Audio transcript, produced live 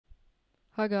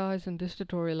Hi guys, in this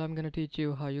tutorial I'm going to teach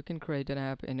you how you can create an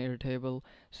app in Airtable.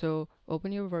 So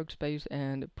open your workspace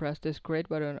and press this create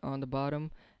button on the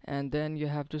bottom, and then you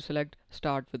have to select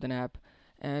start with an app,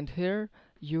 and here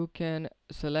you can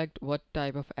select what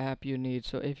type of app you need.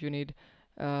 So if you need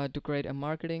to create a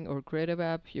marketing or creative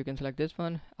app, you can select this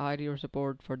one, ID or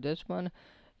support for this one,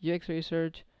 UX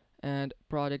research, and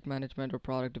project management or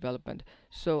product development.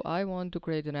 So I want to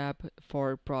create an app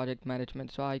for project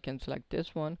management, so I can select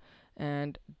this one,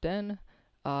 and then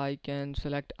I can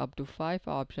select up to 5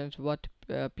 options what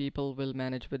people will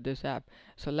manage with this app.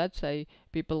 So let's say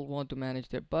people want to manage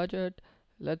their budget,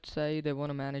 let's say they want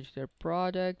to manage their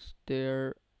projects,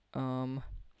 their um,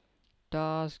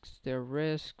 tasks, their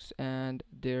risks, and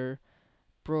their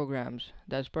programs.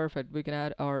 That's perfect. We can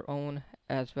add our own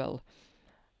as well,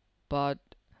 but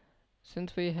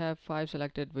since we have 5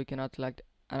 selected, we cannot select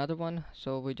another one,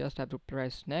 so we just have to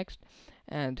press next,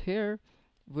 and here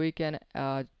we can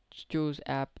choose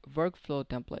app workflow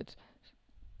templates.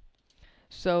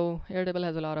 So Airtable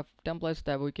has a lot of templates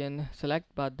that we can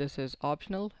select, but this is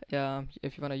optional.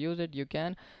 If you want to use it, you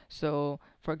can. So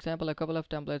for example, a couple of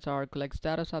templates are collect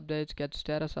status updates, get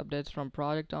status updates from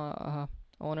project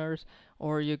owners,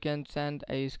 or you can send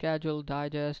a schedule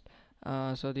digest.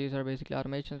 So these are basically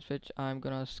automations which I'm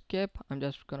gonna skip. I'm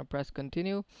just gonna press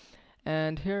continue,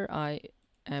 and here I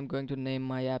am going to name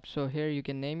my app. So here you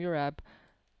can name your app.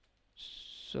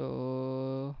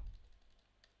 So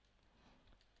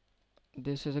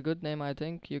this is a good name. I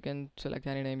think you can select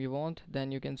any name you want,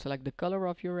 then you can select the color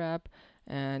of your app,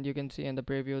 and you can see in the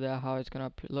preview there how it's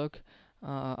gonna look.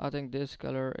 I think this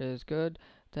color is good.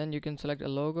 Then you can select a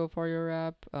logo for your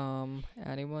app,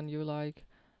 anyone you like.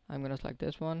 I'm gonna select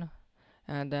this one,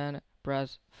 and then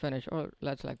press finish, or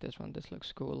let's select this one, this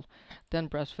looks cool. Then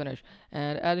press finish,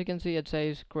 and as you can see it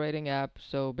says creating app,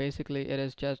 so basically it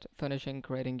is just finishing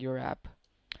creating your app.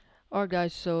 Alright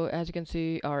guys, so as you can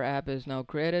see our app is now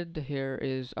created. Here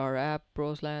is our app,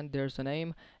 Prosland, there's the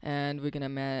name, and we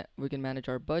can manage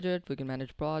our budget, we can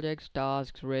manage projects,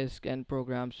 tasks, risk, and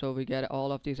programs. So we get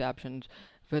all of these options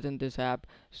within this app.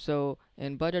 So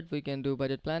in budget we can do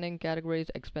budget planning,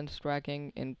 categories, expense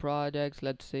tracking. In projects,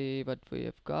 let's see what we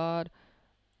have got.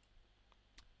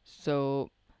 So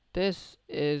this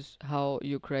is how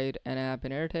you create an app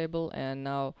in Airtable, and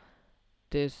now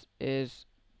this is,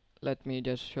 let me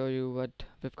just show you what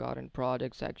we've got in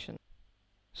project section.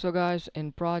 So guys,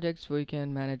 in projects we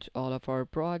can manage all of our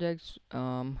projects,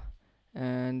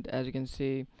 and as you can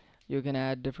see you can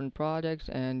add different projects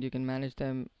and you can manage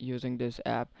them using this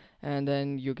app, and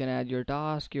then you can add your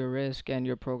task, your risk, and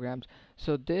your programs.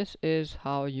 So this is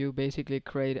how you basically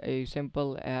create a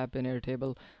simple app in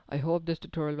Airtable. I hope this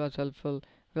tutorial was helpful.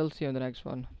 We'll see you in the next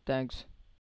one. Thanks.